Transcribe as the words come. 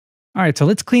All right, so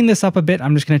let's clean this up a bit.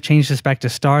 I'm just going to change this back to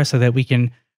star so that we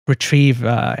can retrieve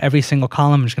every single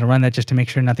column. I'm just going to run that just to make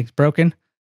sure nothing's broken.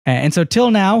 And so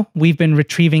till now, we've been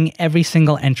retrieving every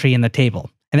single entry in the table.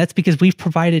 And that's because we've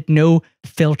provided no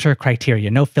filter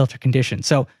criteria, no filter conditions.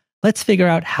 So let's figure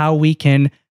out how we can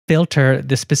filter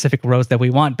the specific rows that we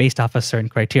want based off a certain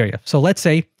criteria. So let's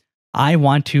say I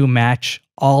want to match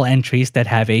all entries that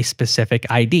have a specific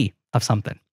ID of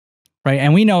something, right?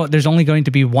 And we know there's only going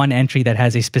to be one entry that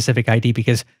has a specific ID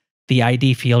because the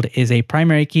ID field is a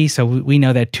primary key. So we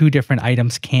know that two different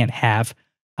items can't have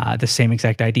the same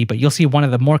exact ID. But you'll see one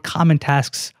of the more common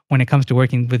tasks when it comes to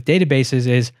working with databases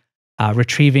is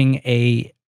retrieving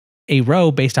a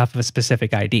row based off of a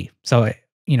specific ID. So, a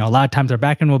lot of times our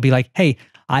backend will be like, hey,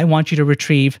 I want you to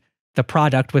retrieve the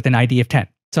product with an ID of 10.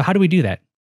 So how do we do that?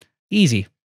 Easy.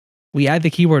 We add the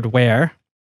keyword where,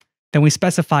 then we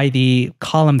specify the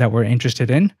column that we're interested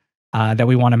in, that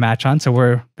we want to match on. So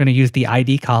we're going to use the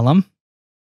ID column.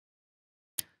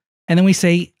 And then we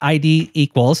say ID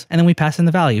equals, and then we pass in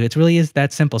the value. It really is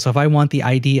that simple. So if I want the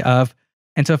ID of,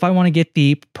 and so if I want to get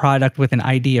the product with an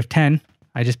ID of 10,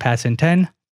 I just pass in 10.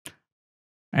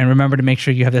 And remember to make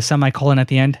sure you have the semicolon at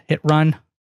the end, hit run.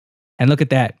 And look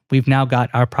at that. We've now got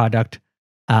our product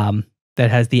that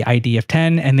has the ID of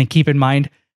 10. And then keep in mind,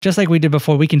 just like we did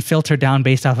before, we can filter down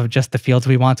based off of just the fields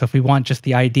we want. So if we want just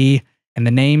the ID and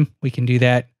the name, we can do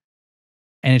that.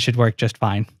 And it should work just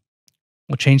fine.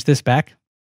 We'll change this back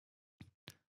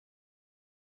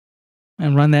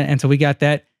and run that. And so we got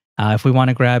that. If we want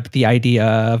to grab the ID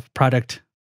of product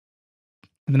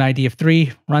with an ID of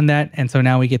 3, run that. And so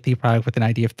now we get the product with an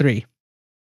ID of 3.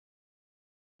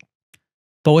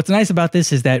 But what's nice about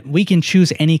this is that we can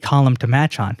choose any column to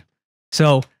match on.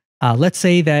 So let's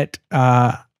say that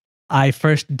I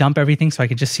first dump everything so I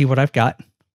can just see what I've got.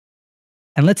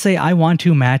 And let's say I want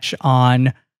to match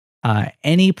on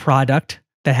any product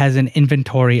that has an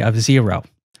inventory of 0.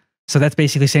 So that's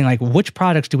basically saying like, which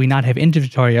products do we not have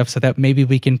inventory of so that maybe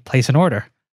we can place an order?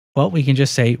 Well, we can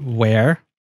just say where.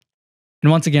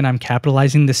 And once again, I'm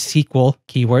capitalizing the SQL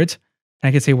keywords. And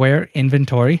I can say where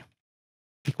inventory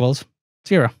equals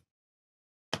 0.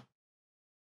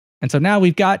 And so now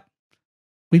we've got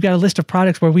a list of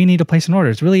products where we need to place an order.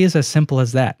 It really is as simple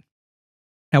as that.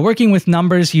 Now, working with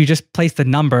numbers, you just place the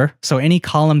number. So any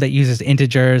column that uses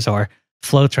integers or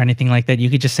floats or anything like that, you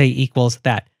could just say equals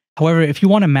that. However, if you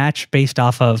want to match based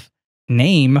off of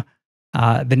name,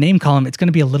 the name column, it's going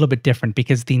to be a little bit different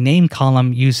because the name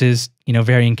column uses,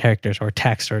 varying characters or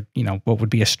text or, what would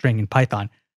be a string in Python.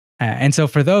 And so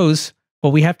for those,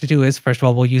 what we have to do is, first of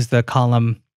all, we'll use the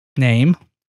column name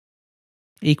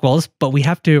equals, but we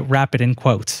have to wrap it in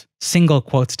quotes, single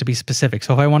quotes to be specific.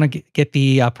 So if I want to get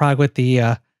the product with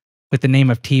the name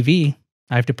of TV,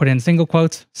 I have to put in single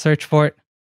quotes, search for it,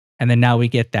 and then now we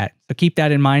get that. So keep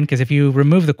that in mind because if you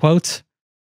remove the quotes,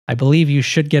 I believe you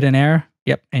should get an error.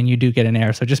 Yep, and you do get an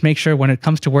error. So just make sure when it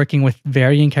comes to working with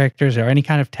varying characters or any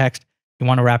kind of text, you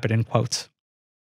want to wrap it in quotes.